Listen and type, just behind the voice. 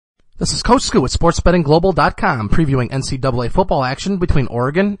This is Coach Scoot with SportsBettingGlobal.com previewing NCAA football action between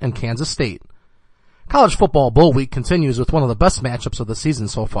Oregon and Kansas State. College Football Bowl Week continues with one of the best matchups of the season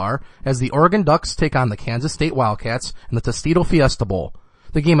so far as the Oregon Ducks take on the Kansas State Wildcats in the Tostitos Fiesta Bowl.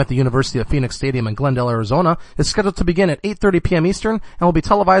 The game at the University of Phoenix Stadium in Glendale, Arizona is scheduled to begin at 8:30 p.m. Eastern and will be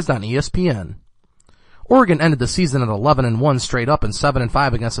televised on ESPN. Oregon ended the season at 11-1 straight up and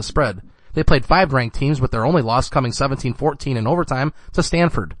 7-5 against the spread. They played 5 ranked teams with their only loss coming 17-14 in overtime to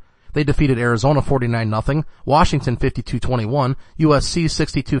Stanford. They defeated Arizona 49-0, Washington 52-21, USC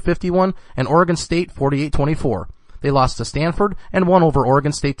 62-51, and Oregon State 48-24. They lost to Stanford and won over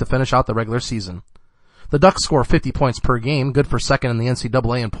Oregon State to finish out the regular season. The Ducks score 50 points per game, good for second in the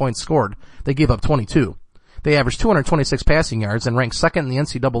NCAA in points scored. They gave up 22. They averaged 226 passing yards and ranked second in the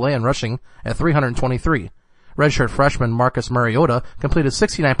NCAA in rushing at 323. Redshirt freshman Marcus Mariota completed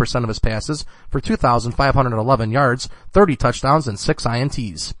 69% of his passes for 2,511 yards, 30 touchdowns, and 6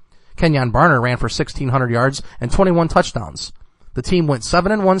 INTs. Kenyon Barner ran for 1,600 yards and 21 touchdowns. The team went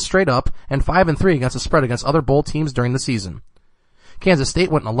 7-1 straight up and 5-3 against the spread against other bowl teams during the season. Kansas State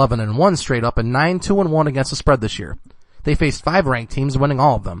went 11-1 straight up and 9-2-1 against the spread this year. They faced 5 ranked teams, winning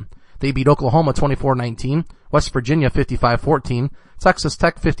all of them. They beat Oklahoma 24-19, West Virginia 55-14, Texas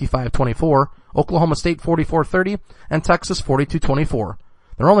Tech 55-24, Oklahoma State 44-30, and Texas 42-24.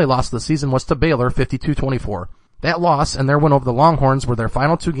 Their only loss of the season was to Baylor 52-24. That loss and their win over the Longhorns were their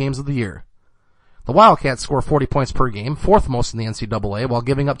final 2 games of the year. The Wildcats score 40 points per game, 4th most in the NCAA, while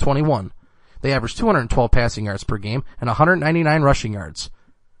giving up 21. They averaged 212 passing yards per game and 199 rushing yards.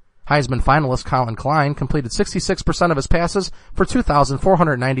 Heisman finalist Colin Klein completed 66% of his passes for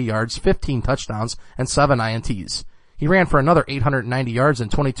 2,490 yards, 15 touchdowns, and 7 INTs. He ran for another 890 yards and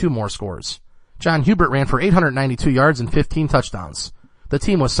 22 more scores. John Hubert ran for 892 yards and 15 touchdowns. The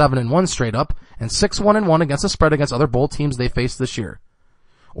team was 7-1 straight up and 6-1-1 against the spread against other bowl teams they faced this year.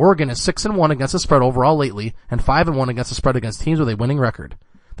 Oregon is 6-1 against the spread overall lately and 5-1 against the spread against teams with a winning record.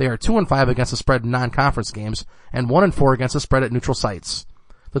 They are 2-5 against the spread in non-conference games and 1-4 against the spread at neutral sites.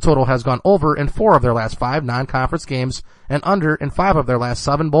 The total has gone over in 4 of their last 5 non-conference games and under in 5 of their last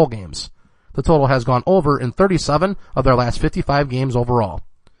 7 bowl games. The total has gone over in 37 of their last 55 games overall.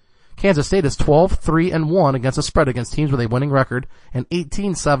 Kansas State is 12-3-1 against the spread against teams with a winning record and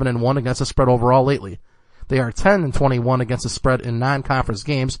 18-7-1 against the spread overall lately. They are 10-21 against the spread in non-conference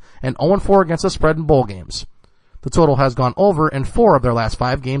games and 0-4 against the spread in bowl games. The total has gone over in 4 of their last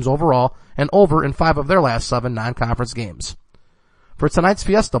 5 games overall and over in 5 of their last 7 non-conference games. For tonight's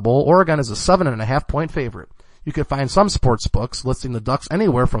Fiesta Bowl, Oregon is a 7.5 point favorite. You can find some sports books listing the Ducks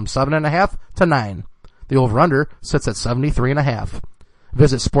anywhere from 7.5 to 9. The over-under sits at 73.5.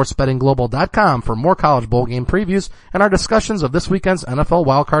 Visit SportsBettingGlobal.com for more college bowl game previews and our discussions of this weekend's NFL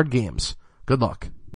wildcard games. Good luck.